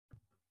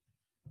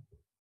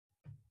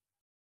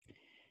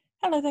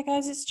Hello there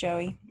guys, it's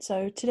Joey.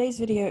 So today's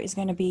video is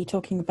going to be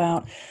talking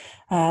about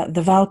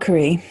the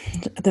Valkyrie.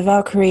 The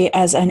Valkyrie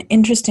as an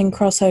interesting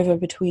crossover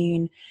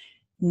between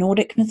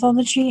Nordic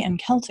mythology and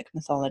Celtic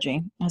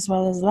mythology, as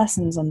well as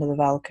lessons under the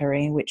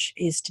Valkyrie, which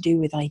is to do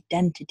with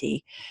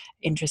identity,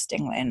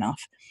 interestingly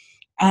enough.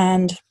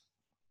 And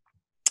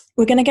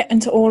we're going to get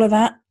into all of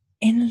that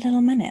in a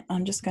little minute.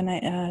 I'm just going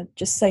to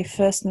just say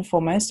first and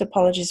foremost,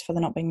 apologies for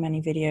there not being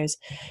many videos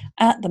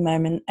at the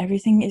moment.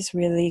 Everything is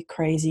really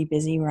crazy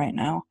busy right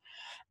now.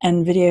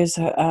 And videos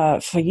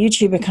for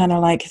YouTube are kind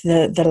of like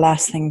the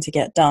last thing to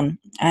get done.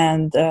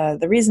 And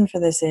the reason for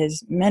this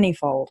is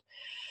manifold.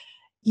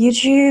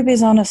 YouTube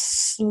is on a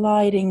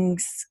sliding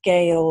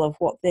scale of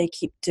what they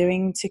keep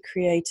doing to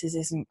creators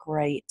isn't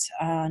great.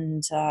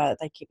 And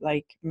they keep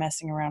like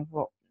messing around with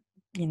what,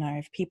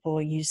 if people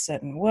use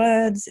certain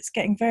words, it's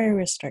getting very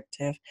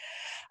restrictive.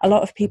 A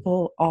lot of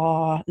people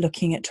are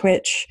looking at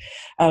Twitch,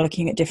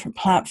 looking at different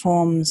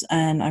platforms,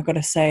 and I've got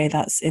to say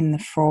that's in the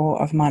fore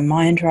of my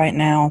mind right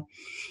now,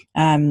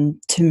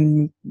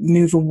 to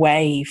move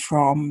away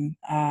from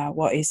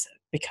what is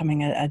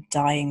becoming a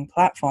dying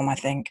platform. I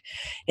think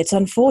it's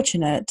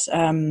unfortunate,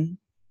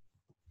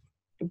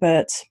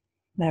 but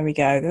there we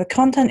go. The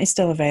content is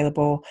still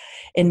available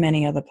in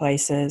many other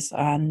places,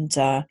 and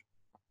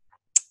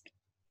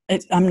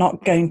I'm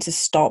not going to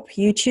stop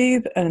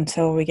YouTube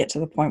until we get to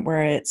the point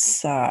where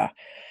it's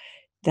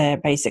they're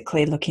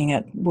basically looking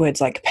at words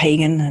like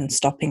pagan and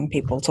stopping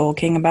people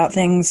talking about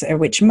things,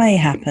 which may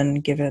happen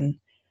given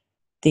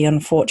the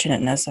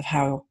unfortunateness of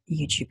how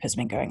YouTube has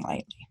been going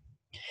lately.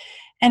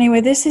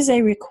 Anyway, this is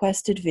a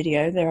requested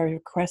video. There are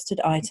requested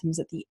items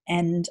at the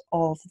end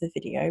of the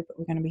video, but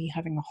we're going to be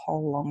having a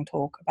whole long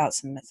talk about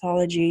some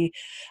mythology,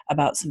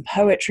 about some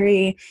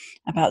poetry,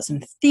 about some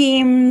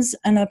themes,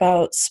 and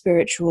about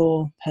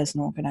spiritual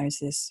personal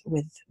gnosis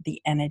with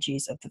the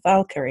energies of the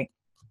Valkyrie.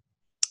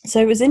 So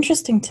it was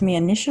interesting to me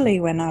initially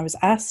when I was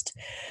asked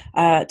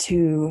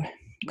to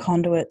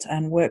conduit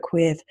and work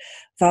with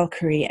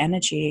Valkyrie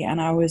energy, and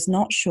I was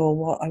not sure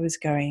what I was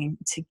going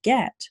to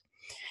get.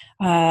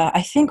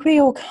 I think we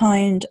all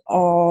kind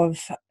of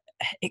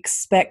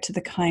expect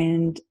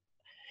the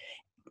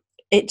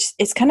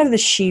it's kind of the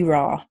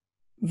She-Ra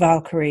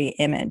Valkyrie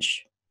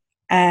image.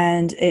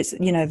 And it's,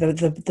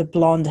 the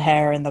blonde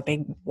hair and the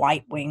big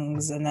white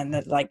wings and then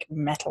the like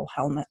metal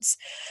helmets.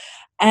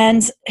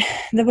 And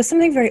there was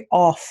something very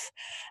off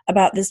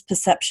about this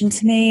perception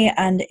to me.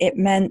 And it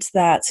meant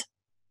that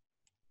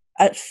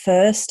at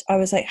first I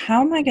was like,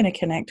 how am I going to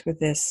connect with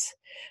this?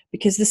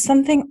 Because there's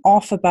something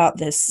off about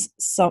this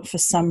for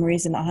some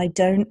reason. I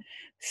don't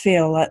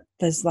feel that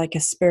there's like a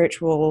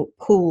spiritual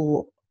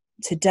pool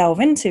to delve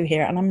into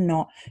here, and I'm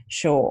not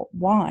sure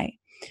why.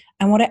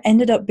 And what it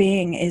ended up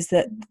being is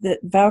that the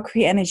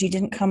Valkyrie energy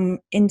didn't come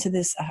into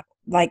this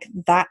like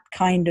that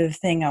kind of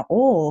thing at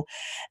all.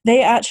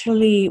 They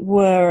actually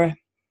were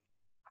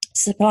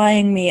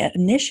supplying me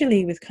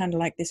initially with kind of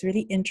like this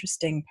really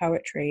interesting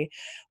poetry,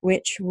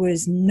 which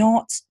was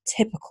not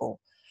typical.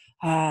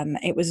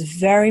 It was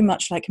very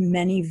much like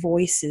many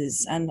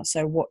voices, and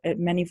so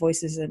many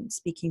voices and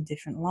speaking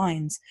different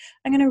lines.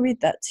 I'm going to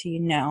read that to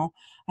you now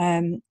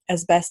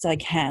as best I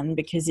can,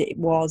 because it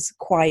was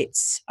quite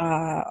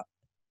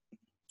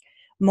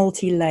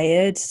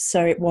multi-layered,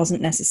 so it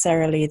wasn't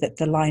necessarily that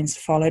the lines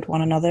followed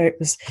one another. It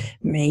was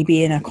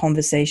maybe in a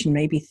conversation,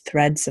 maybe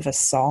threads of a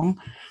song.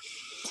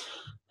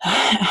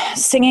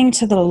 Singing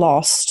to the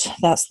lost,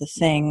 that's the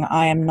thing.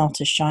 I am not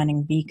a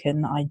shining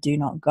beacon, I do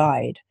not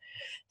guide.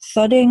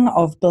 Thudding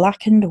of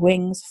blackened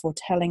wings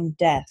foretelling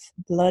death,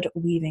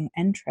 blood-weaving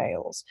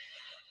entrails.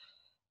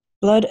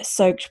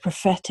 Blood-soaked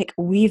prophetic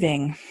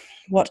weaving,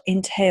 what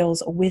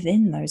entails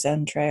within those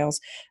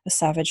entrails? A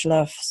savage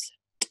lust.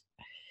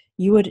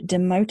 You would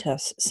demote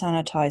us,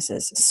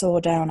 sanitizers, saw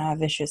down our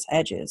vicious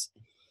edges.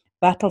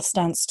 Battle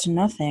stands to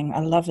nothing, a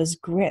lover's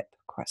grip, ?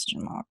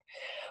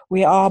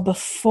 We are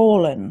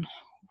befallen.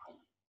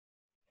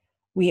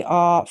 We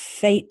are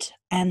fate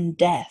and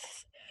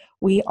death.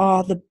 We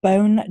are the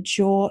bone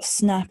jaw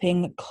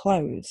snapping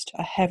closed,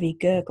 a heavy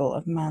gurgle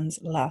of man's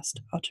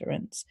last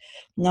utterance.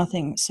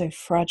 Nothing so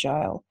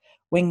fragile,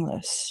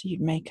 wingless,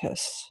 you'd make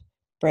us,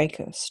 break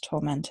us,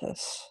 torment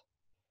us.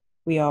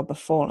 We are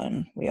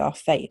befallen. We are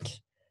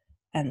fate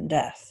and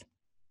death.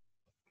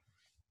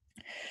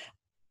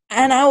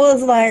 And I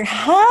was like,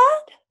 huh?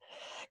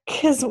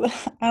 Because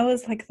I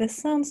was like, this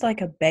sounds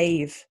like a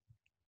Bathe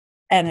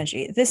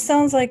energy. This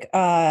sounds like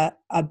a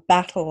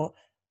battle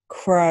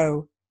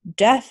crow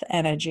death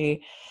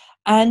energy.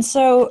 And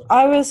so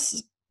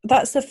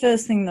that's the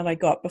first thing that I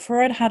got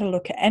before I'd had a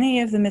look at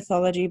any of the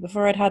mythology,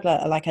 before I'd had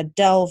a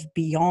delve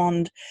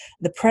beyond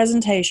the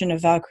presentation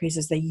of Valkyries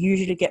as they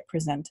usually get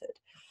presented.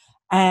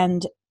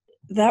 And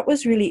that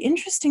was really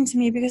interesting to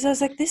me, because I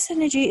was like, this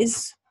energy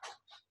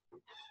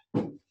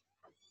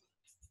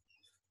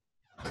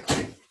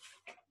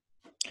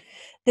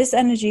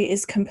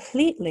is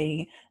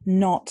completely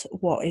not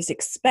what is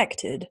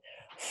expected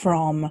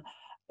from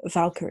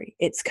Valkyrie.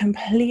 It's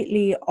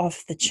completely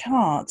off the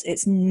chart.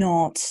 It's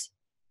not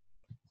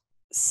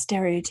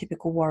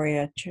stereotypical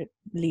warrior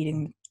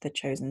leading the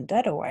chosen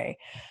dead away.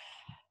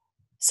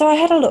 So I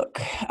had a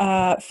look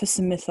for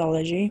some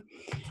mythology,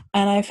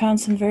 and I found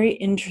some very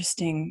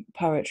interesting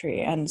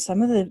poetry, and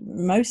some of the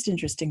most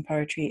interesting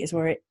poetry is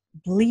where it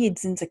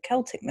bleeds into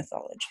Celtic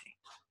mythology.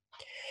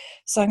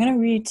 So I'm going to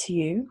read to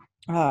you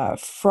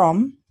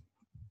from,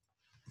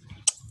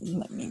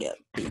 let me get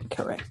the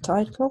correct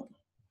title,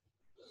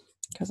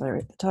 because I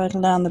wrote the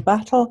title down, The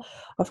Battle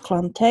of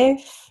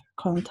Clontarf,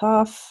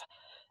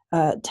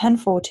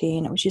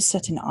 1014, which is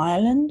set in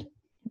Ireland,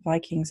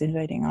 Vikings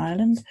invading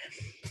Ireland.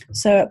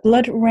 So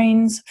blood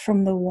rains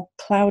from the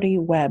cloudy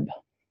web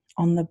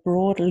on the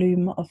broad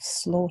loom of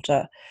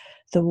slaughter.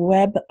 The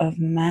web of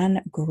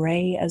man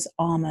grey as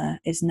armour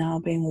is now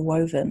being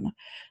woven.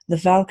 The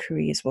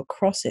Valkyries will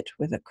cross it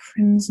with a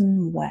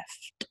crimson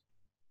weft.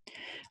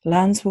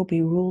 Lands will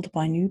be ruled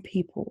by new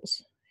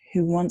peoples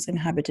who once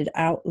inhabited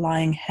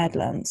outlying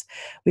headlands.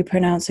 We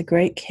pronounce a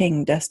great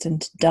king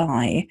destined to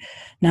die.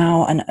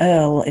 Now an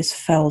earl is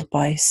felled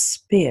by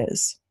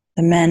spears.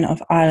 The men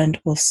of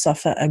Ireland will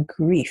suffer a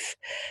grief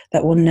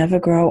that will never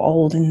grow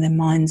old in the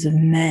minds of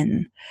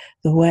men.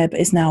 The web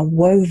is now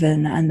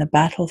woven and the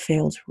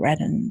battlefield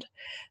reddened.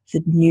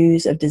 The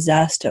news of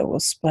disaster will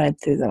spread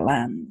through the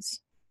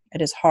lands.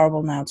 It is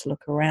horrible now to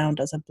look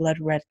around as a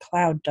blood-red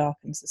cloud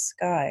darkens the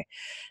sky.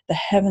 The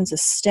heavens are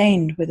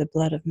stained with the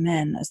blood of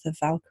men as the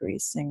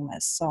Valkyries sing their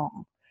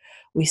song.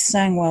 We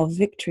sang while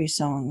victory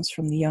songs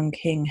from the young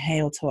king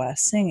hail to our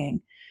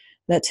singing.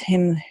 Let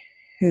him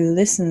who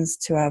listens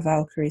to our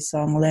Valkyrie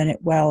song learn it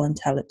well and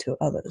tell it to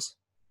others.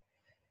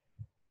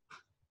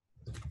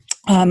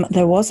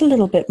 There was a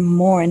little bit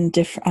more in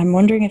different, I'm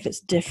wondering if it's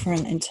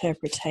different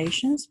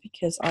interpretations,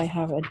 because I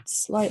have a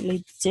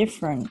slightly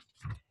different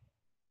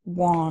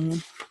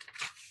one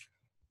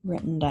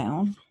written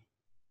down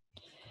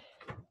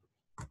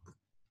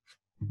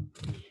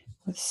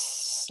with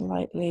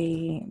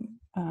slightly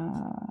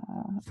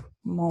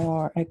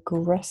more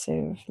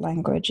aggressive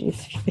language,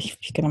 if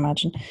you can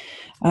imagine.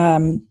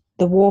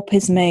 The warp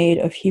is made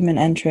of human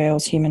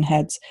entrails. Human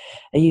heads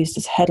are used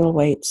as heddle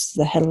weights,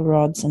 the heddle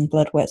rods and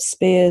blood-wet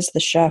spears. The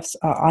shafts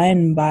are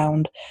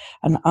iron-bound,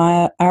 and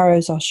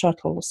arrows are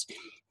shuttles.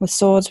 With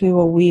swords we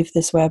will weave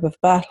this web of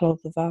battle.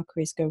 The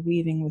Valkyries go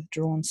weaving with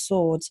drawn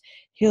swords.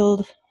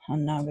 Hild,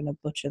 and now I'm going to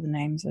butcher the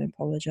names, I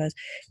apologize.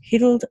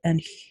 Hild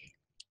and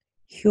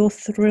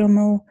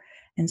Hjothruml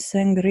and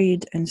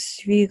Sengrid and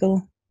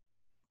Sviegel.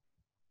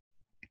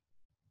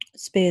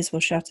 Spears will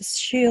shatter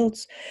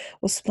shields,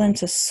 will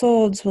splinter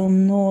swords, will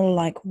gnaw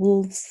like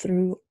wolves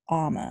through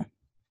armor.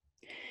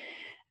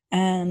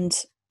 And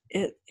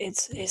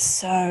it's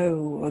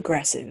so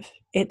aggressive.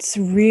 It's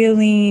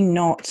really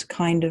not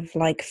kind of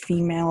like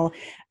female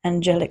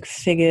angelic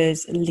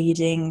figures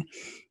leading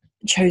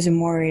chosen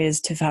warriors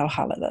to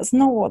Valhalla. That's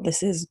not what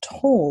this is at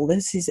all.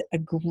 This is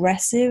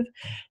aggressive.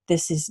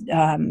 This is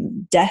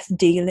death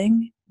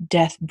dealing,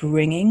 death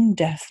bringing,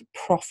 death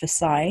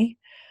prophesy.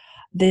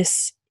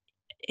 This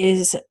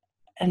is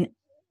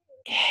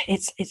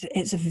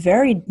it's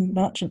very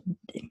much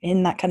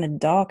in that kind of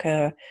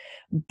darker,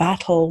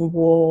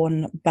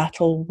 battle-worn,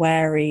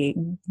 battle-weary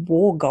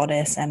war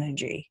goddess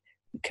energy,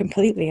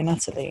 completely and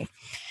utterly.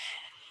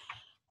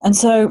 And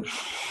so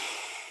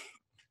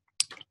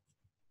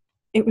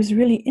it was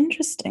really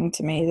interesting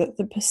to me that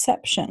the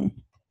perception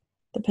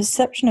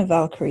of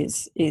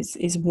Valkyries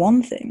is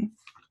one thing,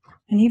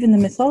 and even the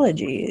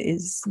mythology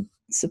is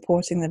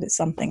supporting that it's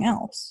something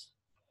else.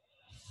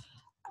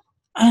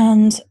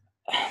 And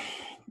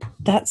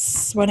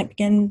that's when it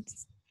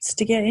begins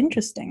to get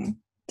interesting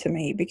to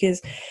me,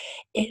 because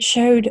it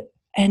showed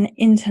an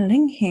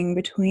interlinking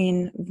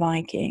between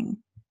Viking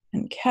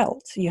and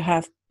Celt. You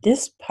have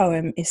this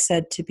poem is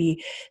said to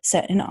be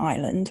set in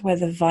Ireland, where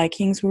the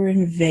Vikings were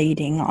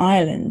invading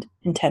Ireland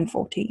in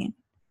 1014.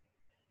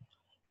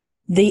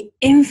 The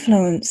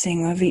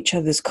influencing of each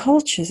other's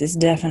cultures is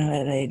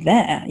definitely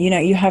there. You know,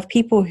 you have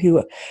people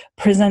who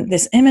present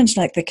this image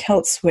like the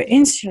Celts were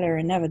insular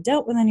and never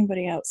dealt with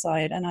anybody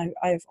outside. And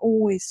I've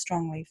always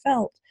strongly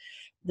felt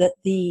that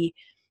the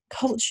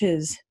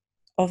cultures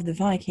of the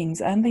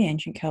Vikings and the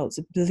ancient Celts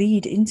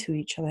bleed into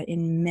each other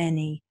in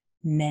many,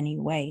 many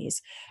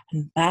ways.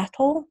 And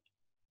battle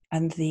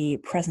and the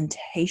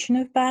presentation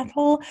of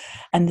battle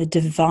and the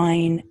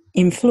divine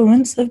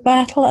influence of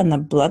battle and the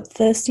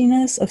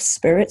bloodthirstiness of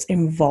spirits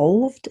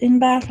involved in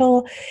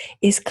battle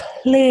is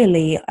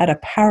clearly at a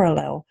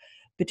parallel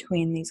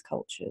between these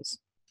cultures.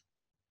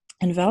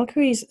 And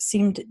Valkyries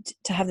seemed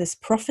to have this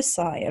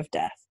prophecy of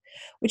death,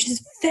 which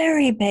is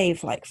very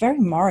Babe-like, very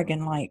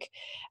Morrigan-like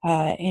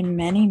in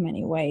many,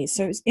 many ways.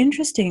 So it's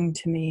interesting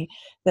to me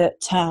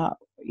that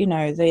you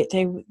know, they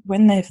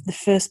when the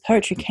first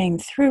poetry came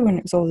through and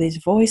it was all these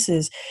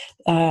voices,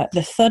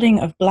 the thudding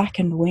of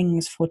blackened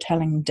wings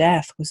foretelling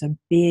death was a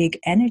big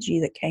energy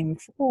that came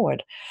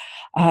forward.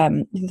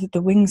 The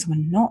wings were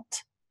not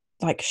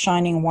like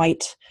shining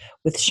white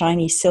with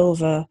shiny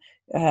silver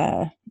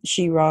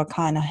She-Ra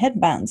kind of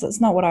headbands.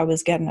 That's not what I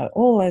was getting at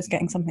all. I was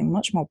getting something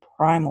much more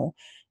primal,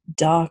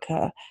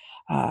 darker,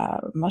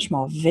 much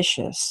more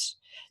vicious.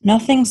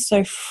 Nothing's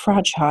so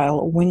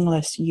fragile,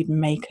 wingless, you'd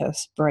make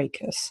us,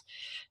 break us.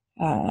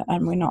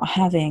 And we're not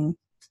having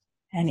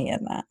any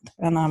of that.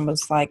 And I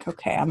was like,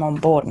 okay, I'm on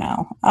board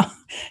now.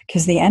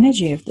 Because the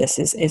energy of this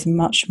is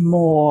much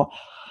more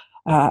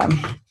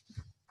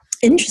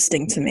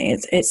interesting to me.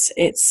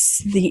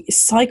 It's the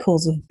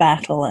cycles of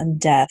battle and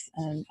death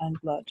and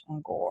blood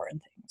and gore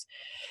and things.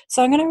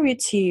 So I'm going to read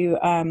to you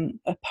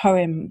a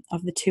poem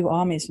of the two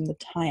armies from the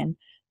Tern.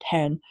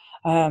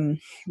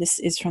 This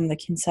is from the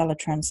Kinsella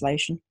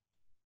translation.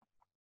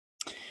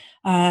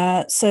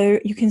 So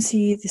you can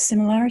see the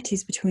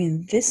similarities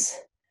between this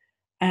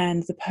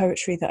and the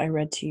poetry that I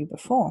read to you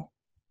before.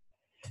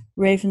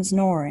 Ravens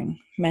gnawing,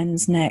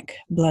 men's neck,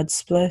 blood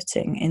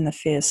splurting in the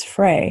fierce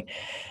fray,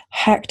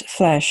 hacked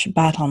flesh,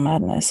 battle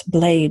madness,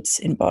 blades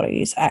in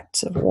bodies,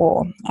 acts of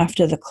war.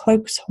 After the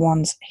cloaks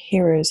one's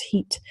hero's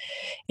heat,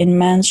 in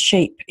man's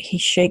shape he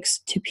shakes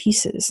to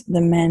pieces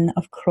the men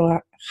of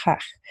Croach.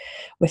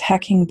 With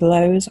hacking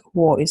blows,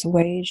 war is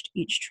waged,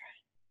 each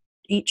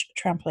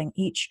trampling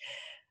each.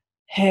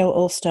 Hail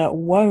Ulster,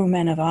 woe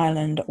men of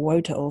Ireland,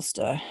 woe to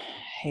Ulster,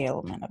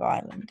 hail men of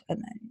Ireland. And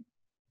then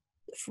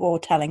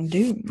foretelling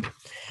doom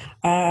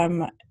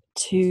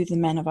to the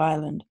men of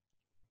Ireland.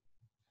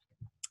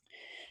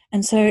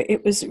 And so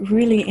it was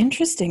really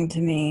interesting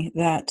to me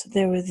that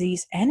there were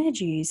these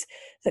energies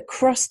that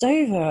crossed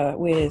over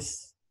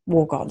with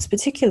war gods,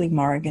 particularly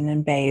Morrigan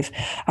and Bave,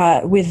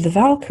 with the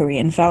Valkyrie,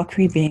 and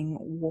Valkyrie being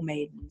war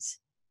maidens,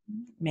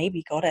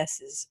 maybe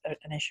goddesses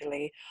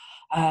initially,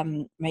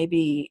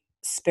 maybe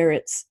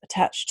spirits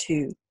attached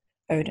to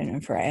Odin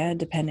and Freya,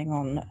 depending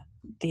on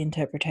the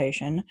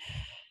interpretation,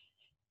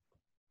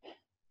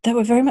 that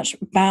were very much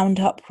bound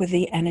up with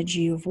the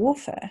energy of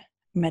warfare,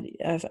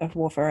 of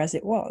warfare as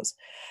it was.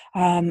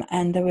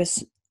 And there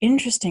was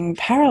interesting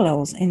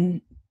parallels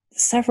in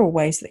several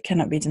ways that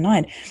cannot be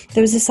denied.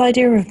 There was this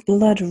idea of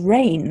blood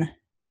rain,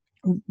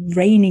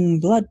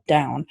 raining blood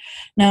down.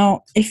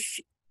 Now, if,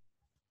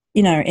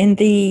 in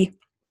the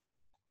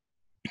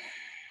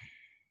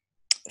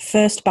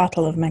first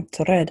battle of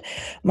Megtored,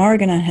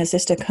 Morrigan and her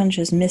sister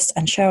conjures mist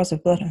and showers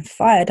of blood and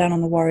fire down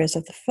on the warriors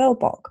of the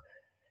Fellbog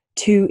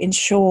to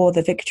ensure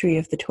the victory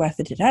of the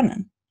Tuatha De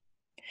Danann.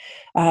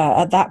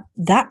 At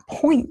that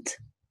point,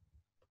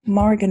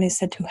 Morrigan is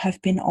said to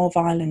have been of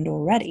Ireland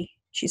already.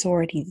 She's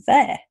already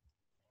there.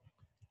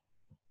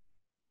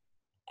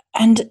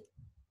 And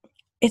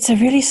it's a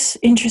really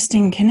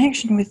interesting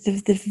connection with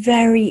the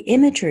very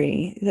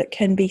imagery that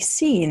can be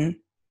seen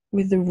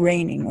with the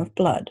raining of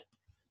blood.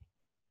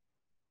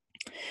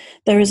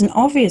 There is an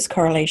obvious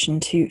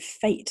correlation to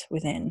fate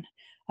within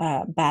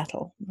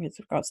battle with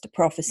regards to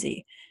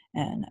prophecy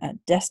and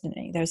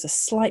destiny. There's a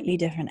slightly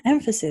different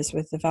emphasis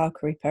with the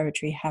Valkyrie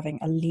poetry having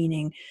a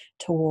leaning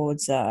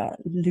towards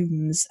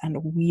looms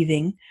and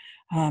weaving,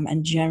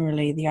 and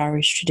generally the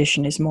Irish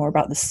tradition is more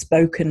about the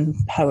spoken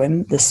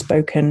poem, the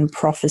spoken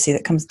prophecy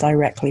that comes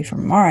directly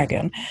from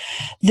Morrigan.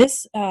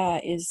 This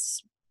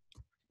is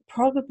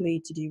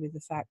probably to do with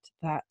the fact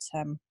that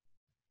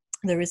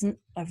there isn't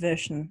a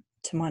version,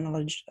 to my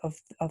knowledge,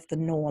 of the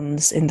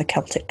Norns in the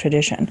Celtic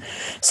tradition.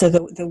 So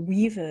the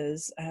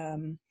weavers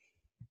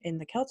in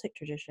the Celtic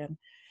tradition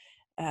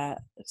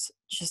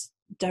just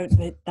don't,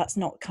 that's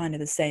not kind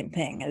of the same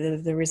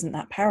thing. There isn't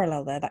that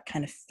parallel there. That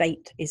kind of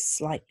fate is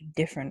slightly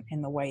different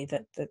in the way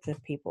that the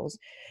peoples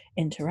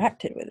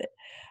interacted with it.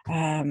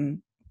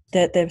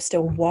 That there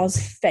still was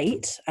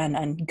fate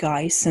and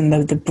geis and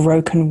the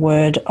broken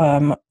word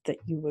that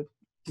you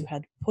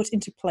had put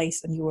into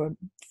place, and you were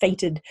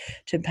fated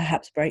to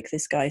perhaps break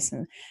this geis,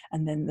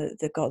 and then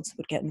the gods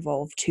would get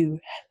involved to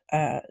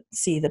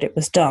see that it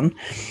was done.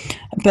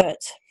 But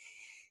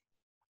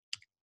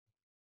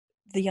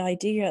the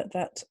idea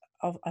that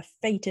of a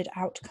fated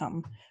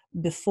outcome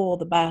before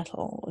the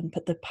battle, and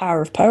the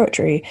power of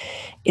poetry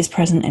is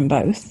present in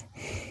both.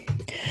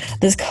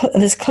 There's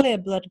clear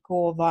blood,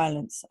 gore,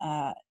 violence,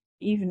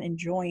 even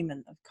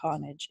enjoyment of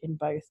carnage in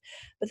both,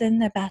 but then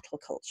they're battle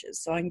cultures.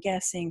 So I'm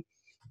guessing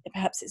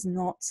perhaps it's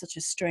not such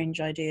a strange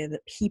idea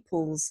that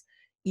peoples,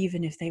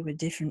 even if they were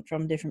different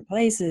from different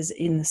places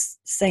in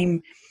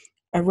the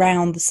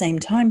around the same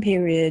time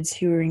periods,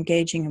 who were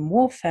engaging in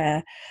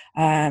warfare,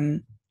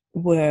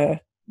 were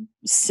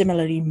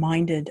similarly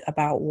minded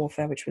about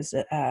warfare, which was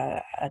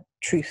a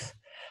truth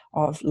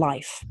of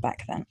life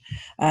back then.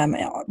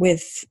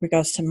 With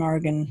regards to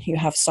Morrigan, you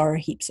have sorrow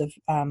heaps of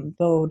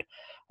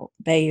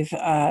Bave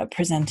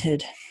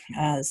presented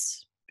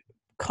as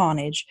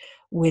carnage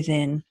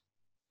within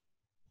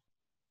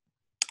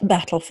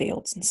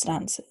battlefields and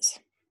stances.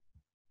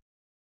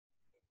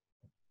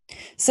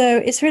 So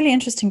it's really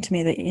interesting to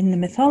me that in the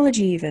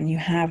mythology even you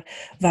have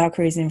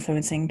Valkyries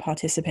influencing,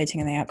 participating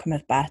in the outcome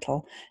of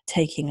battle,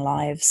 taking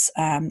lives,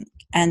 and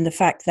the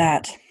fact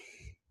that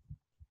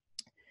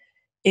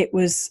it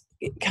was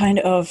kind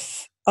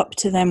of up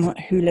to them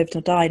who lived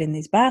or died in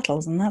these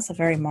battles, and that's a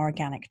very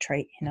Morganic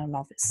trait in and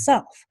of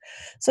itself.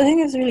 So I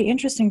think it's really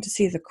interesting to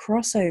see the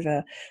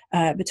crossover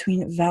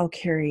between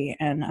Valkyrie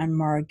and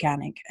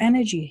Morganic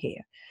energy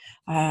here.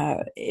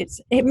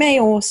 It may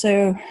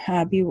also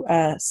be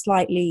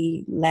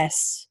slightly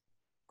less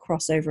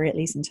crossover, at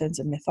least in terms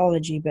of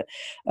mythology, but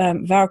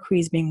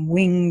Valkyries being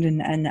winged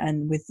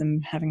and with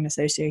them having an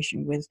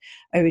association with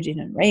Odin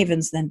and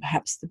ravens, then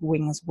perhaps the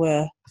wings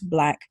were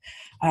black.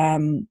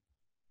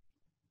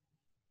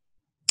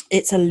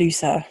 It's a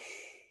looser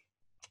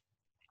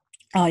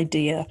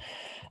idea.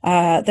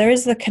 There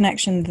is the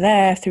connection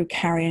there through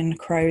carrion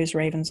crows,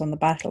 ravens on the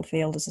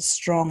battlefield as a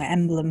strong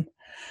emblem,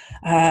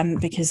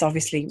 because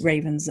obviously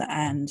ravens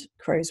and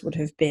crows would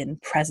have been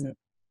present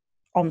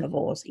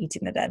omnivores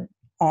eating the dead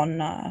on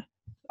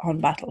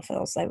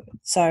battlefields.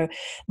 So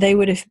they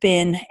would have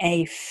been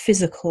a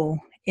physical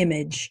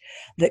image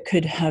that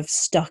could have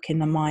stuck in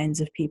the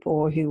minds of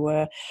people who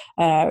were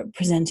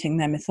presenting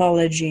their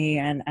mythology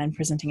and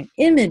presenting an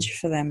image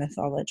for their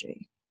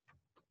mythology.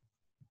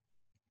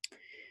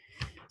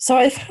 So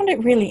I found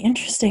it really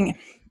interesting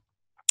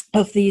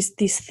of these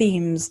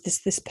themes,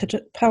 this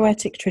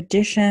poetic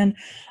tradition,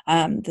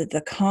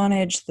 the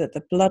carnage,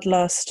 the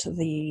bloodlust,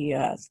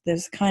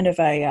 there's kind of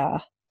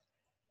a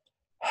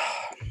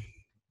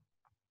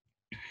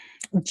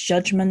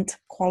judgment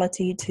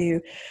quality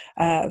to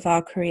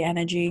Valkyrie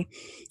energy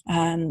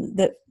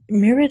that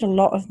mirrored a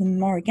lot of the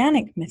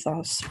Morriganic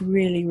mythos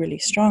really, really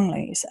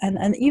strongly,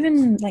 and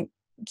even like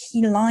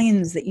key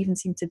lines that even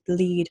seem to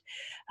bleed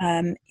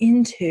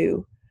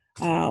into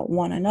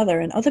one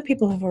another. And other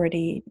people have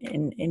already,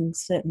 in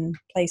certain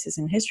places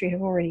in history,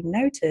 have already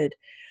noted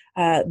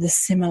the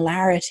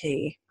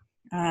similarity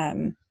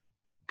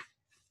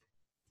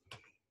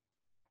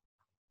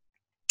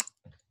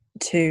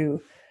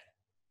to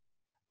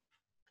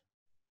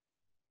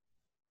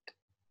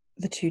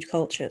the two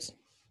cultures.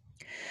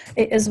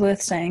 It is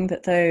worth saying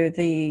that though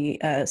the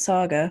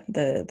saga,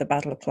 the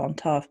Battle of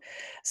Clontarf,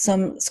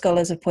 some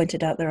scholars have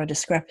pointed out there are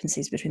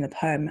discrepancies between the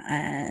poem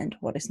and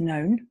what is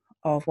known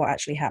of what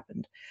actually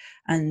happened,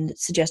 and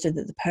suggested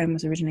that the poem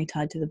was originally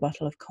tied to the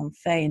Battle of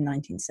Confey in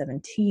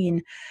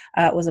 1917,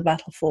 was a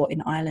battle fought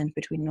in Ireland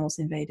between Norse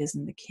invaders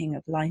and the King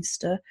of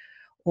Leinster,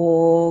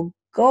 or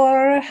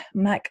Gor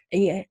Mac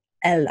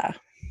Ella.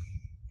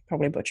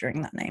 Probably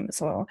butchering that name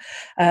as well.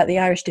 The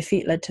Irish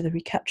defeat led to the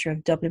recapture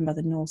of Dublin by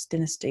the Norse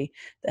dynasty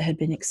that had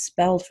been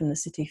expelled from the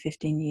city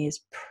 15 years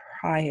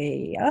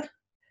prior.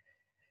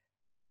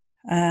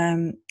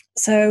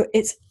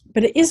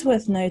 But it is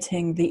worth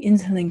noting the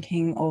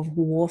interlinking of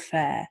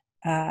warfare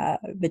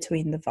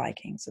between the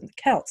Vikings and the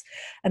Celts.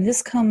 And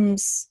this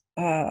comes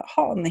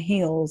hot on the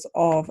heels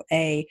of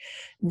a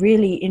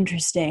really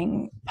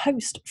interesting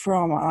post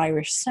from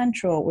Irish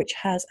Central, which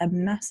has a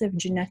massive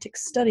genetic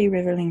study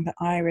revealing that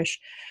Irish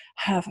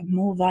have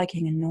more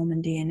Viking and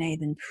Norman DNA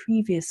than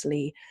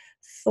previously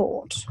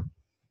thought.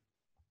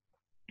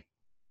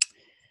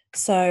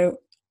 So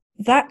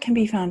that can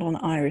be found on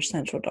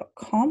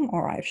irishcentral.com,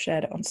 or I've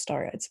shared it on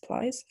Starry-Eyed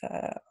Supply's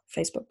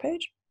Facebook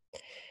page.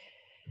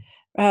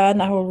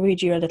 And I will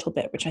read you a little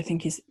bit, which I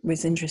think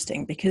was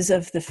interesting because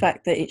of the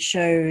fact that it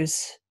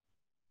shows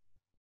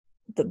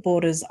that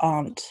borders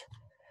aren't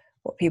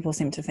what people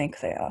seem to think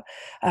they are.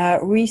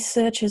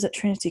 Researchers at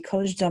Trinity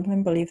College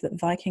Dublin believe that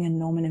Viking and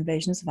Norman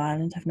invasions of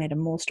Ireland have made a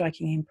more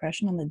striking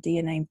impression on the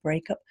DNA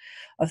breakup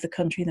of the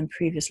country than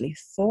previously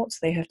thought.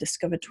 They have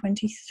discovered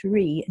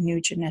 23 new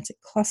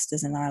genetic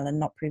clusters in Ireland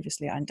not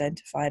previously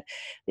identified,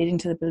 leading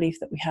to the belief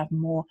that we have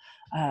more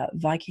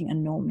Viking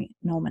and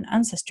Norman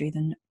ancestry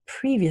than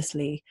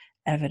previously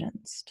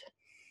evidenced.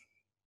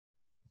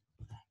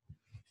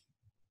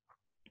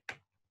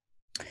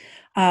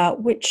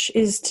 Which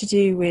is to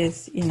do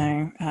with,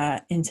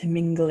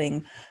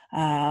 intermingling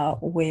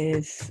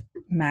with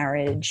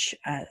marriage,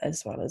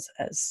 as well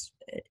as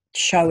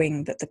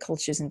showing that the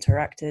cultures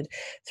interacted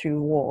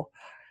through war.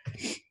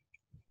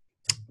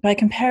 By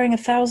comparing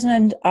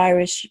 1,000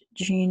 Irish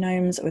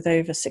genomes with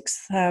over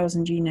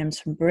 6,000 genomes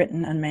from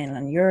Britain and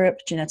mainland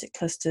Europe, genetic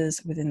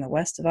clusters within the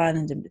west of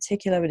Ireland in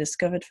particular were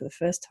discovered for the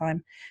first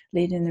time,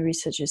 leading the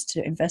researchers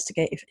to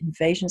investigate if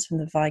invasions from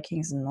the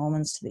Vikings and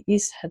Normans to the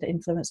east had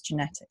influenced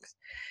genetics.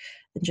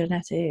 The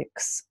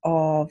genetics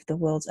of the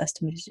world's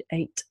estimated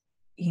 8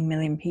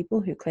 million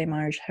people who claim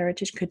Irish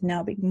heritage could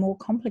now be more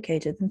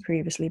complicated than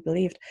previously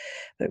believed,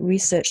 but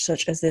research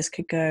such as this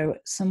could go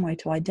some way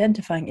to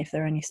identifying if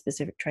there are any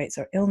specific traits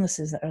or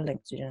illnesses that are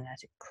linked to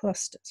genetic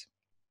clusters.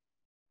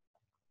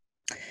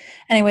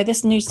 Anyway,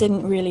 this news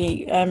didn't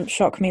really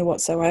shock me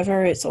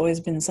whatsoever. It's always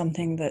been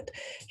something that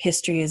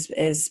history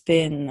has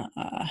been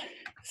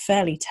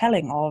fairly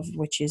telling of,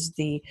 which is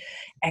the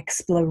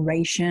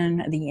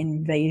exploration, the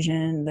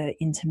invasion, the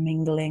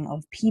intermingling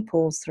of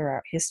peoples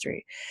throughout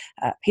history.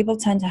 People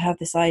tend to have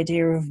this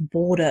idea of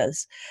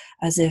borders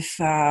as if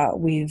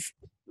we've,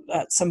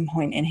 at some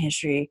point in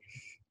history,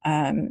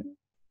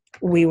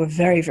 we were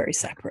very, very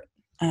separate.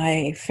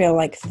 I feel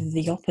like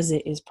the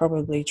opposite is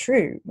probably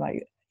true.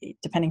 Like,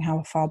 depending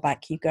how far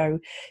back you go,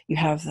 you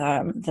have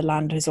the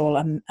land is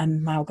all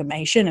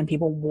amalgamation, and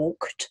people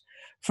walked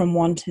from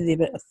one to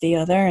the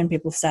other, and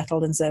people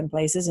settled in certain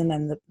places, and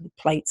then the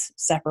plates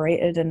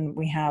separated, and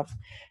we have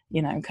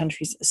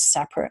countries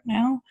separate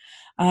now.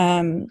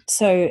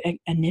 So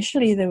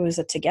initially there was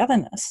a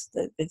togetherness.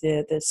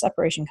 The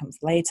separation comes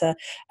later,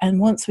 and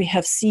once we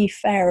have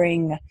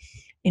seafaring,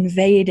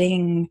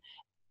 invading,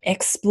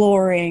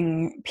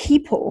 exploring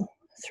people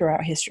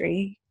throughout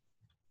history,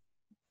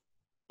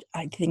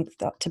 I think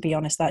that, to be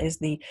honest, that is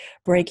the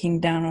breaking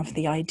down of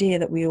the idea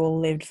that we all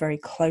lived very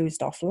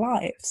closed off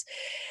lives.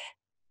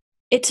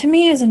 It, to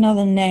me, is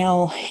another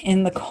nail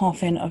in the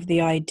coffin of the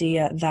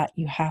idea that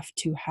you have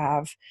to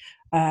have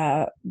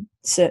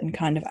certain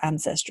kind of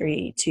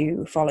ancestry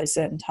to follow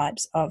certain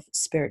types of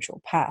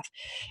spiritual path.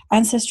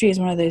 Ancestry is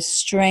one of those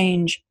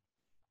strange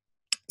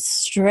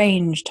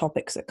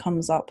topics that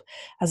comes up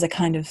as a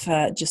kind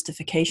of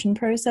justification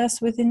process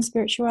within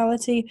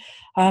spirituality.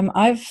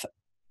 I've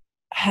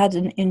had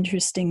an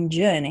interesting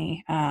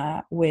journey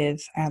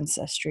with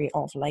ancestry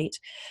of late,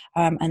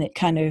 and it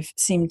kind of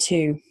seemed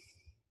to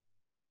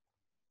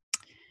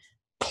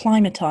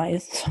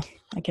climatize,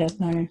 I guess,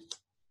 no,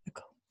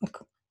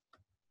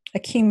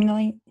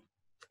 accumulate,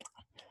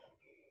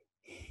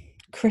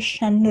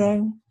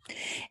 crescendo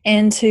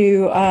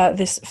into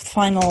this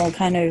final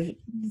kind of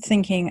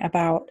thinking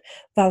about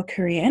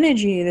Valkyrie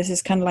energy. This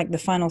is kind of like the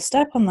final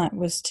step on that,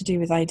 was to do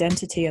with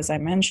identity, as I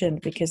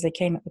mentioned, because they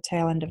came at the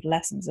tail end of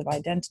lessons of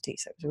identity,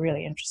 so it was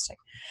really interesting.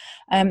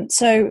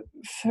 So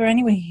for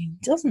anyone who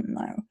doesn't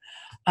know,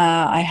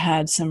 I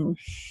had some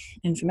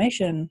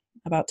information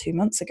about 2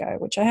 months ago,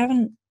 which I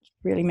haven't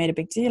really made a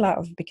big deal out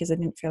of because I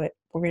didn't feel it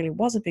really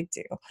was a big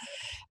deal.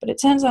 But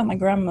it turns out my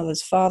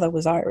grandmother's father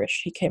was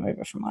Irish. He came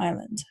over from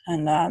Ireland,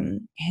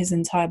 and his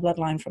entire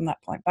bloodline from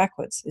that point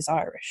backwards is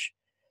Irish,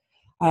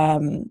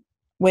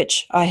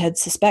 which I had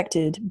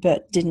suspected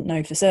but didn't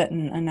know for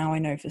certain, and now I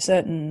know for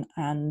certain,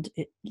 and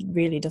it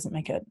really doesn't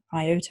make an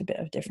iota bit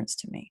of difference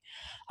to me.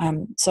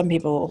 Some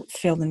people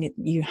feel that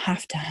you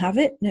have to have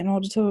it in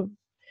order to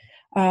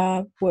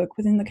work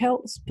within the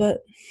Celts,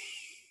 but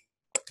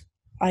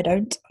I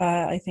don't.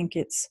 I think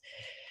it's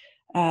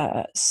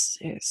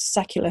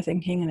secular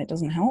thinking, and it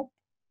doesn't help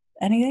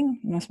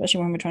anything,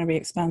 especially when we're trying to be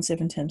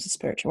expansive in terms of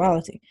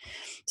spirituality.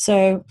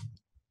 So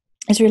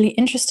it's really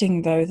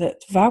interesting, though,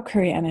 that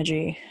Valkyrie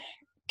energy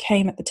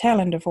came at the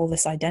tail end of all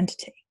this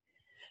identity,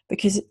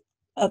 because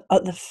at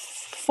the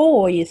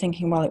fore you're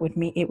thinking, well, it would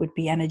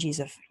be energies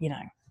of, it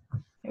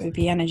would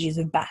be energies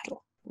of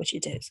battle, which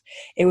it is.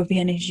 It would be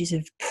energies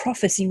of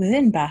prophecy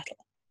within battle,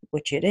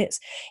 which it is.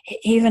 It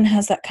even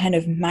has that kind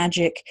of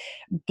magic,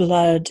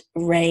 blood,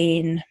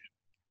 rain,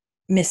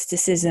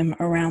 mysticism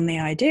around the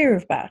idea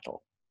of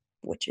battle,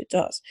 which it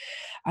does.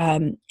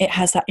 It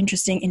has that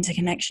interesting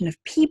interconnection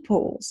of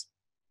peoples.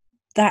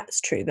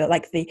 That's true, that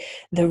like the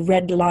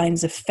red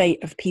lines of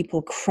fate of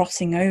people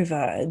crossing over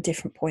at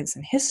different points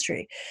in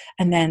history,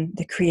 and then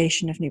the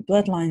creation of new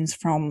bloodlines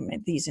from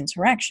these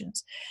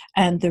interactions,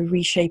 and the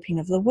reshaping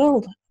of the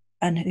world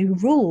and who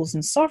rules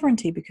and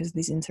sovereignty because of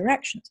these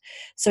interactions.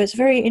 So it's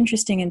very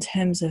interesting in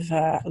terms of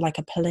like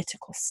a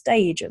political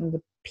stage, and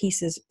the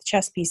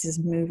chess pieces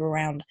move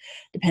around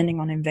depending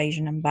on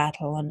invasion and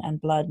battle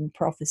and blood and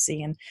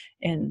prophecy, and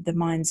in the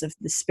minds of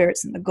the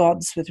spirits and the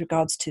gods with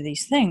regards to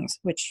these things,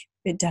 which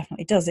it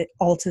definitely does. It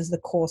alters the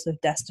course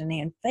of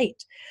destiny and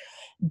fate.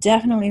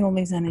 Definitely all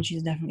these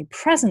energies are definitely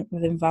present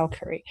within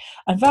Valkyrie.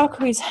 And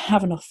Valkyries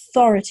have an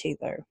authority,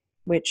 though,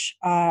 which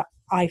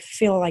I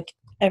feel like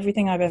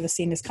everything I've ever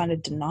seen has kind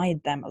of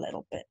denied them a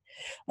little bit.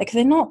 Like,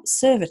 they're not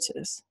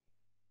servitors.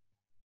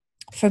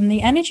 From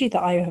the energy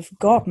that I have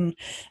gotten,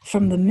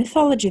 from the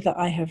mythology that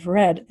I have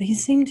read, they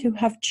seem to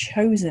have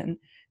chosen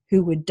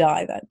who would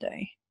die that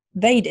day.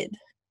 They did.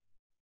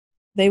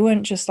 They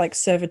weren't just like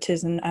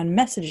servitors and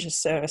messages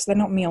service. They're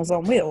not Meals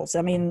on Wheels.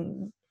 I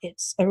mean,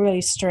 it's a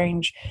really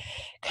strange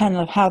kind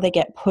of how they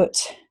get put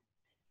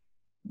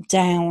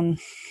down,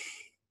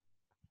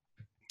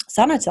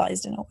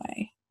 sanitized in a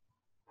way.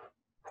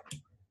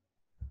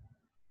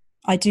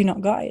 I do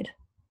not guide.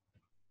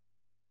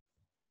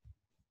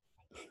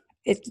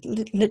 It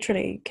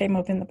literally came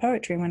up in the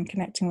poetry when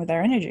connecting with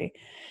their energy.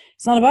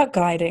 It's not about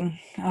guiding.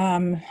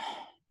 It's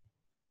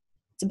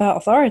about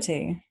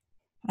authority.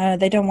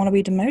 They don't want to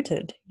be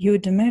demoted. You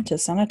would demote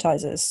us,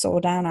 sanitizers, saw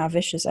down our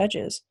vicious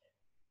edges.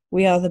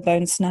 We are the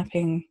bone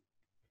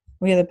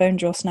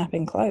jaw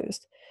snapping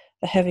closed,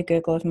 the heavy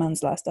gurgle of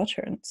man's last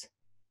utterance.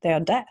 They are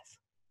death.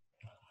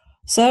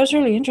 So that was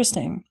really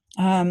interesting.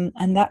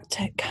 And that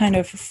kind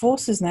of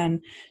forces them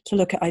to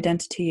look at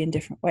identity in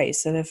different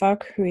ways. So the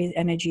Valkyrie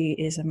energy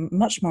is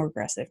much more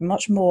aggressive,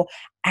 much more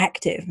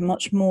active,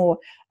 much more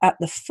at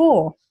the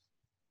fore.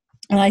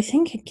 And I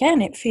think,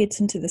 again, it feeds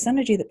into this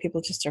energy that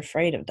people just are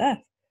afraid of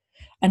death.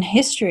 And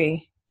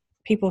history,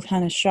 people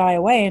kind of shy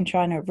away and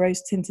try to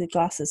rose-tinted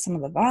glasses some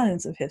of the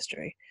violence of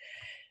history,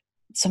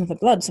 some of the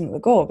blood, some of the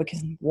gore,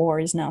 because war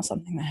is now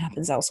something that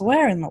happens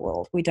elsewhere in the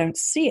world. We don't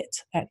see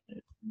it.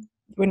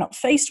 We're not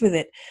faced with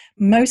it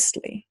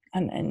mostly.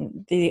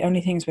 And the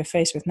only things we're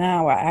faced with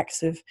now are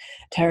acts of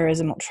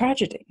terrorism or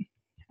tragedy.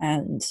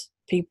 And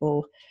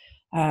people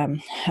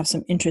have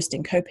some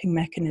interesting coping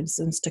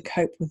mechanisms to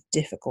cope with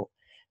difficult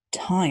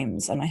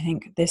times. And I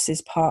think this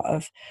is part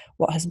of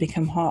what has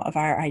become part of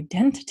our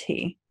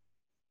identity.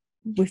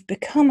 We've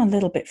become a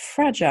little bit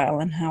fragile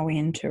in how we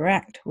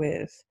interact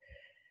with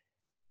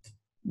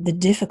the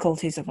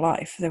difficulties of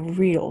life, the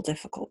real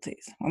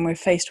difficulties. When we're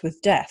faced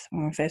with death,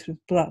 when we're faced with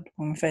blood,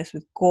 when we're faced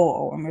with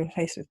gore, when we're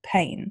faced with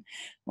pain,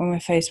 when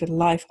we're faced with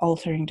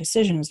life-altering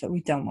decisions that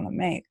we don't want to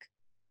make,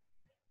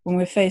 when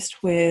we're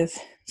faced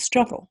with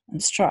struggle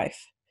and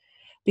strife.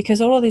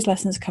 Because all of these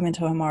lessons come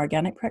into a more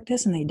organic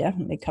practice, and they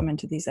definitely come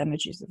into these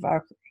energies of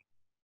Valkyrie.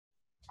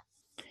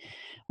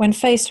 When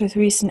faced with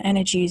recent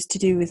energies to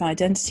do with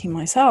identity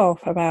myself,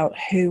 about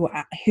who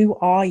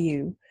are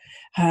you,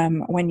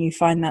 when you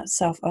find that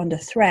self under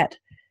threat,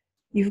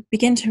 you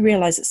begin to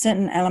realize that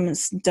certain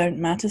elements don't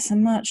matter so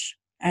much,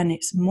 and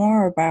it's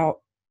more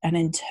about an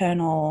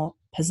internal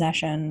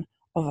possession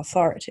of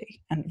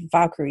authority. And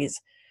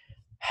Valkyries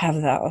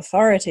have that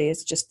authority.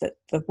 It's just that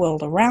the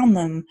world around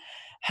them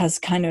has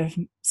kind of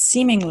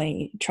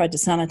seemingly tried to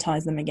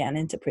sanitize them again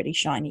into pretty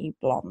shiny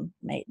blonde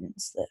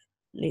maidens that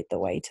lead the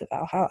way to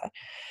Valhalla.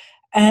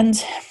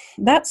 And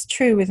that's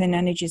true within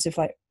energies of,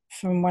 like,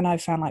 from when I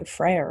found like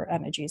Freya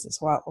energies as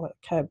well, like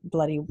her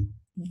bloody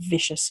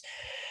vicious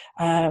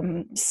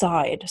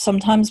side.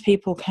 Sometimes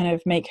people kind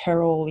of make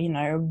her all, you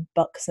know,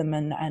 buxom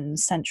and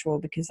sensual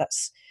because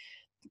that's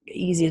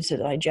easier to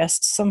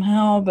digest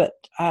somehow, but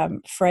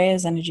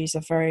Freya's energies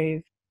are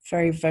very,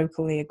 very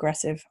vocally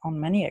aggressive on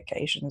many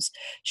occasions.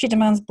 She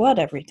demands blood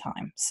every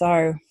time,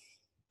 so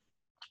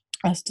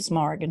as does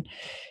Morrigan.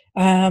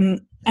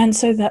 And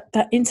so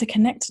that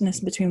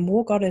interconnectedness between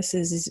war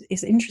goddesses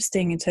is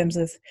interesting in terms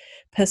of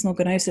personal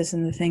gnosis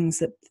and the things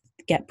that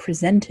get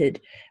presented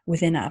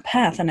within our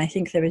path. And I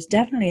think there is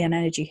definitely an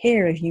energy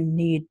here if you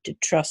need to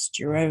trust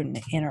your own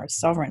inner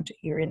sovereignty,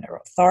 your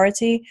inner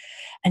authority,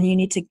 and you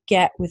need to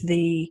get with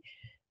the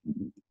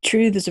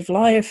truths of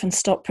life and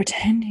stop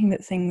pretending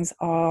that things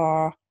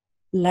are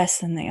less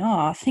than they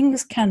are.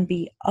 Things can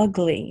be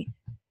ugly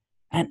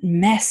and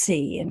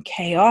messy and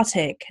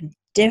chaotic and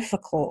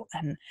difficult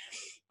and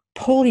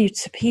pull you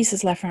to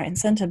pieces left, right, and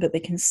center, but they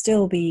can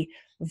still be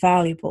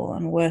valuable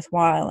and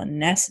worthwhile and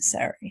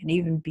necessary and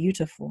even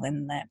beautiful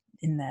in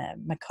their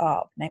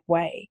macabre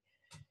way.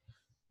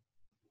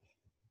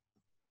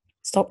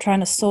 Stop trying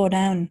to saw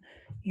down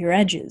your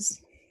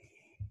edges.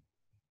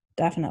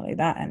 Definitely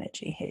that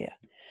energy here.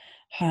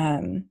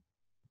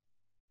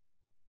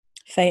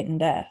 Fate and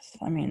death.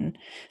 I mean,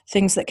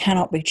 things that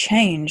cannot be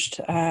changed.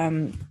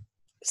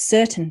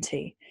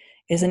 Certainty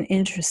is an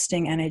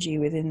interesting energy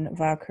within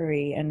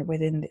Valkyrie and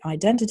within the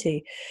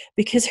identity,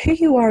 because who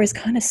you are is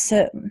kind of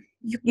certain.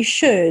 You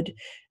should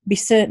be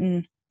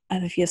certain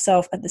of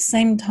yourself at the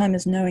same time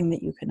as knowing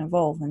that you can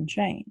evolve and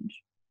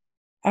change.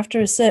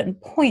 After a certain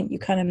point, you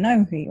kind of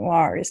know who you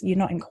are. You're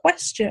not in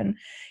question.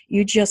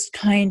 You just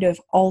kind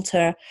of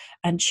alter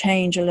and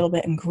change a little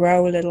bit and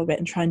grow a little bit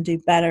and try and do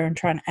better and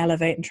try and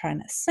elevate and try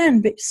and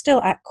ascend, but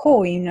still at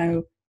core, you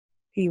know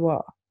who you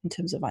are in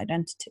terms of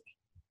identity.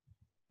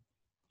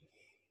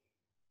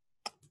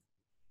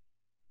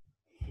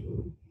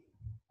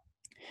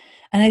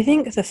 And I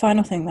think the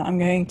final thing that I'm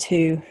going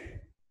to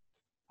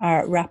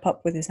wrap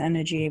up with this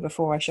energy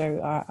before I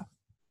show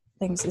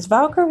things is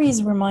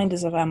Valkyries remind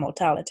us of our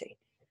mortality.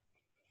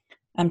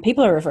 And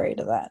people are afraid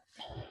of that.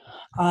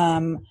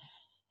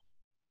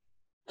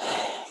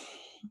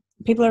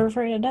 People are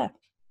afraid of death.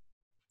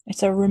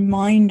 It's a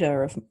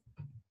reminder of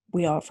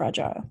we are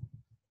fragile.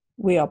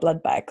 We are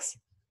blood bags,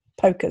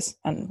 pokers,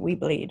 and we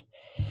bleed.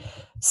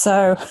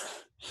 So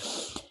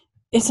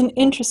it's an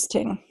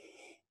interesting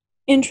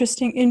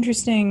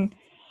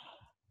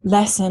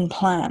lesson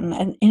plan,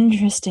 an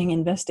interesting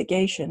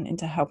investigation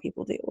into how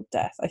people deal with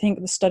death. I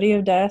think the study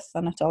of death,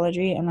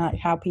 mythology, and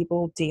how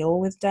people deal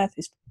with death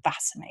is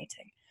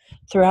fascinating.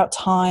 Throughout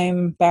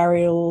time,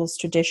 burials,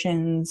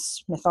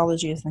 traditions,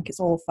 mythology, I think it's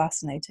all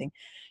fascinating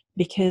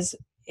because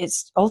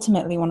it's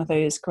ultimately one of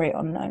those great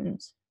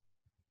unknowns.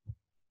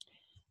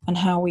 And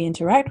how we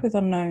interact with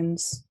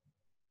unknowns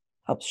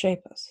helps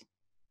shape us.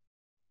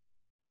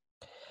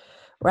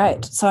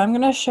 Right, so I'm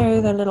going to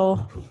show the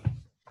little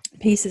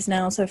pieces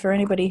now. So for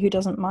anybody who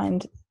doesn't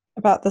mind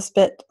about this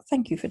bit,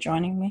 thank you for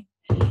joining me.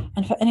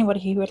 And for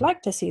anybody who would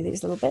like to see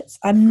these little bits,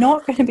 I'm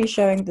not going to be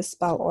showing the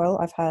spell oil.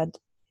 I've had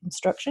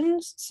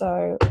instructions,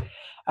 so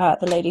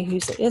the lady who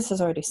it is has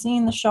already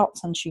seen the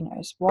shots and she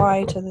knows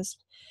why to this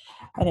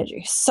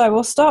energy. So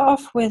we'll start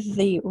off with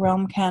the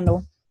realm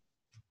candle.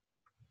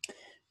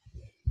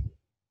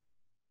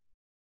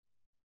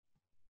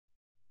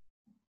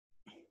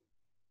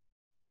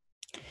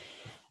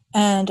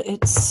 And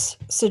its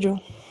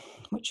sigil,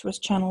 which was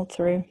channeled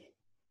through.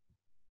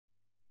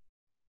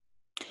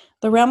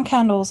 The realm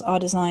candles are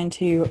designed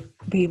to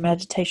be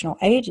meditational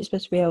aid. You're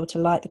supposed to be able to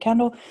light the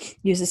candle,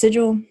 use the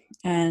sigil,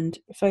 and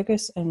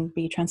focus and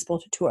be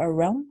transported to a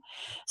realm.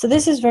 So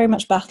this is very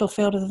much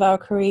battlefield of the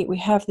Valkyrie. We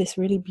have this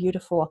really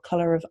beautiful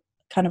color of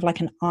kind of like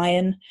an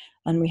iron,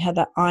 and we had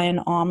that iron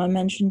armor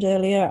mentioned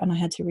earlier, and I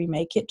had to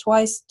remake it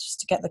twice just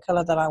to get the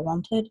color that I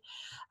wanted.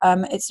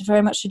 It's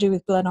very much to do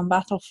with blood on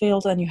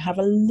battlefield, and you have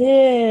a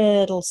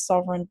little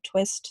sovereign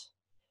twist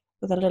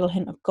with a little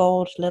hint of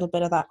gold, a little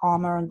bit of that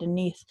armor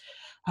underneath.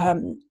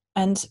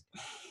 And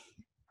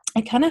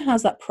it kind of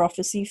has that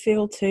prophecy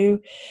feel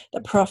too,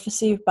 the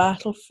prophecy of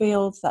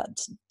battlefields, that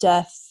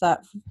death,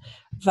 that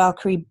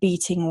Valkyrie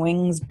beating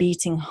wings,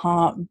 beating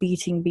heart,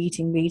 beating.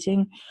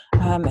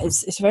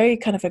 It's very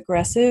kind of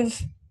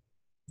aggressive,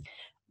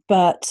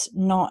 but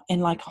not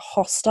in like a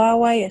hostile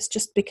way. It's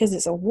just because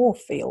it's a war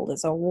field,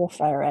 it's a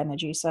warfare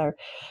energy. So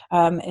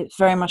it's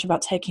very much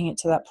about taking it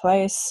to that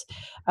place.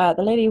 The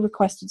lady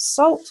requested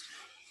salt.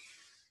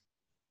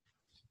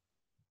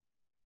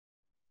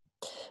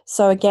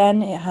 So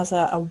again, it has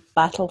a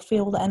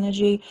battlefield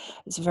energy.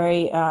 It's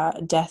very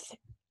death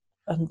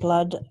and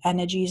blood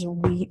energies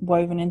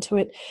woven into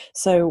it.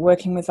 So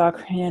working with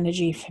Valkyrie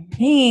energy for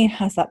me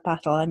has that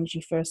battle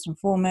energy first and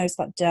foremost,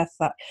 that death,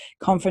 that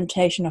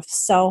confrontation of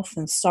self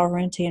and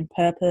sovereignty and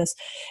purpose.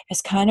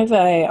 It's kind of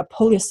a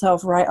pull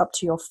yourself right up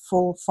to your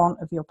full font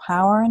of your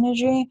power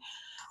energy.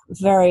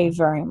 Very,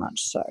 very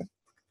much so.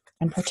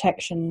 And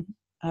protection,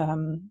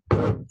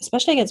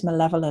 especially against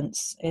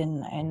malevolence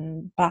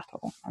in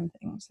battle and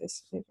things,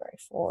 is very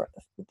for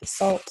it with the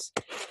salts.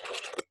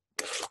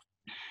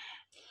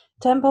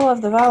 Temple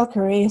of the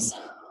Valkyries.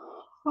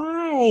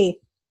 Hi.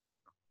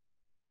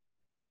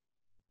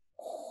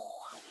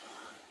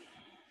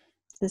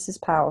 This is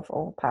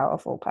powerful,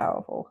 powerful,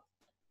 powerful.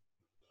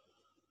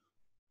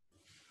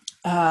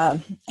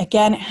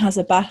 Again, it has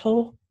a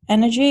battle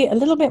energy, a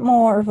little bit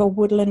more of a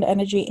woodland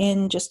energy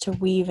in, just to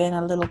weave in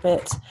a little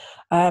bit,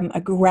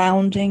 a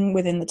grounding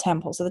within the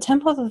temple. So the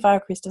Temple of the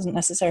Valkyries doesn't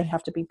necessarily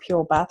have to be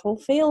pure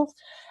battlefield.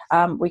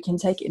 We can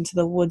take it into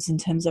the woods in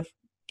terms of,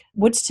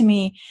 woods to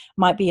me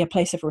might be a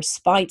place of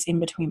respite in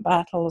between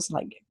battles,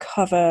 like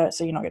cover,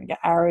 so you're not going to get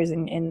arrows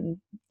in,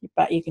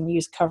 but you can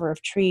use cover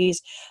of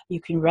trees, you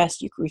can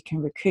rest, you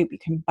can recoup, you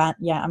can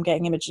I'm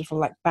getting images of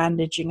like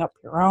bandaging up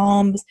your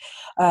arms,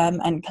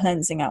 and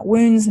cleansing out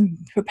wounds and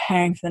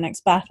preparing for the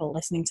next battle,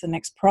 listening to the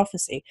next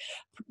prophecy,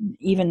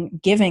 even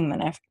giving the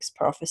next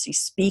prophecy,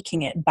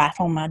 speaking it,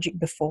 battle magic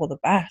before the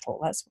battle.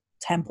 That's what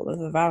Temple of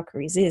the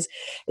Valkyries is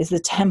the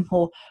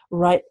temple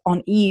right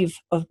on eve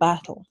of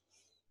battle.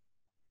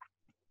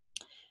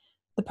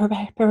 The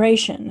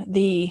preparation,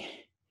 the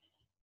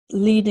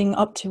leading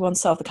up to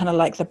oneself, the kind of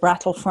like the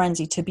battle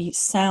frenzy, to be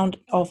sound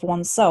of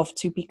oneself,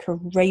 to be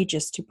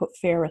courageous, to put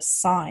fear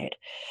aside.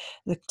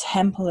 The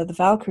Temple of the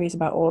Valkyrie is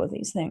about all of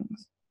these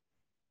things.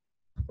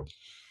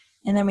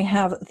 And then we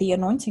have the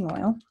anointing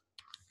oil,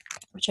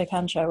 which I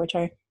can show,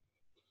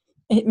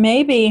 it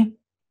may be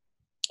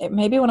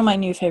one of my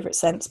new favorite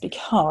scents,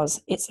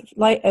 because it's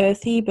light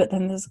earthy, but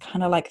then there's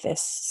kind of like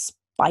this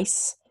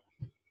spice,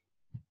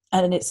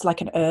 and it's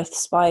like an earth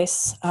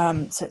spice.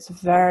 So it's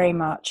very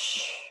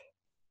much,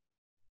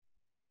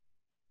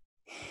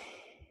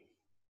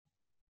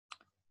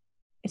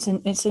 it's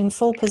in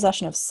full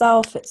possession of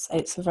self.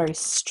 It's very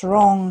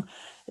strong.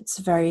 It's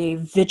very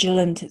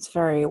vigilant. It's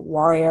very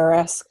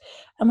warrior-esque.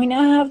 And we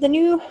now have the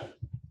new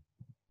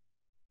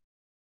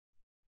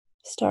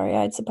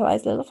Starry-Eyed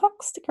Supplies little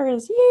fox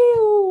stickers.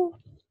 You.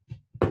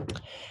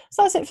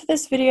 So that's it for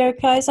this video,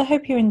 guys. I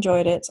hope you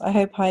enjoyed it. I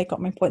hope I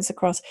got my points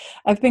across.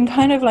 I've been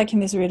kind of like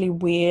in this really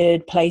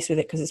weird place with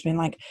it, because it's been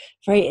like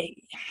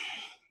very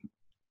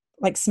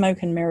like smoke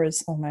and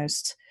mirrors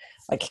almost,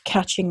 like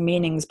catching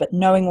meanings but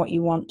knowing what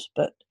you want.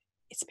 But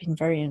it's been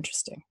very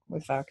interesting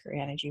with Valkyrie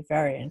energy,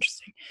 very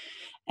interesting.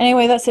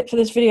 Anyway, that's it for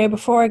this video.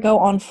 Before I go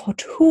on for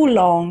too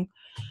long,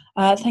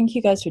 thank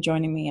you guys for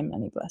joining me, and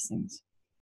many blessings.